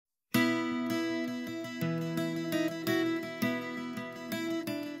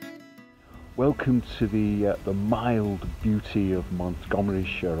Welcome to the mild beauty of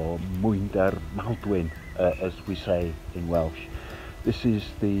Montgomeryshire, or Mwynder Maldwyn, as we say in Welsh. This is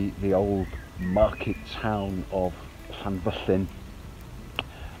the old market town of Llanfyllin.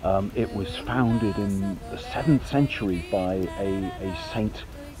 It was founded in the 7th century by a saint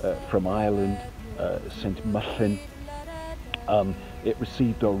from Ireland, Saint Myllen. It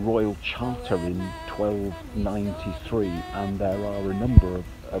received a royal charter in 1293, and there are a number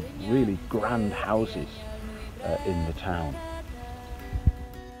of really grand houses in the town.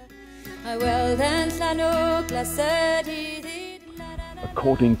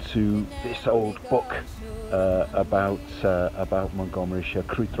 According to this old book about Montgomeryshire,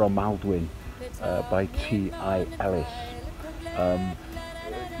 Crwydro Maldwyn by T.I. Ellis,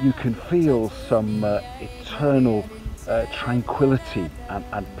 you can feel some eternal tranquility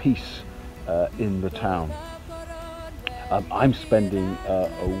and peace in the town. I'm spending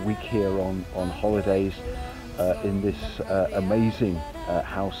a week here on holidays in this amazing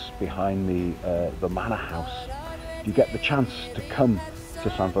house behind the manor house. If you get the chance to come to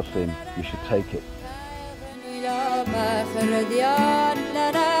Llanfyllin, you should take it.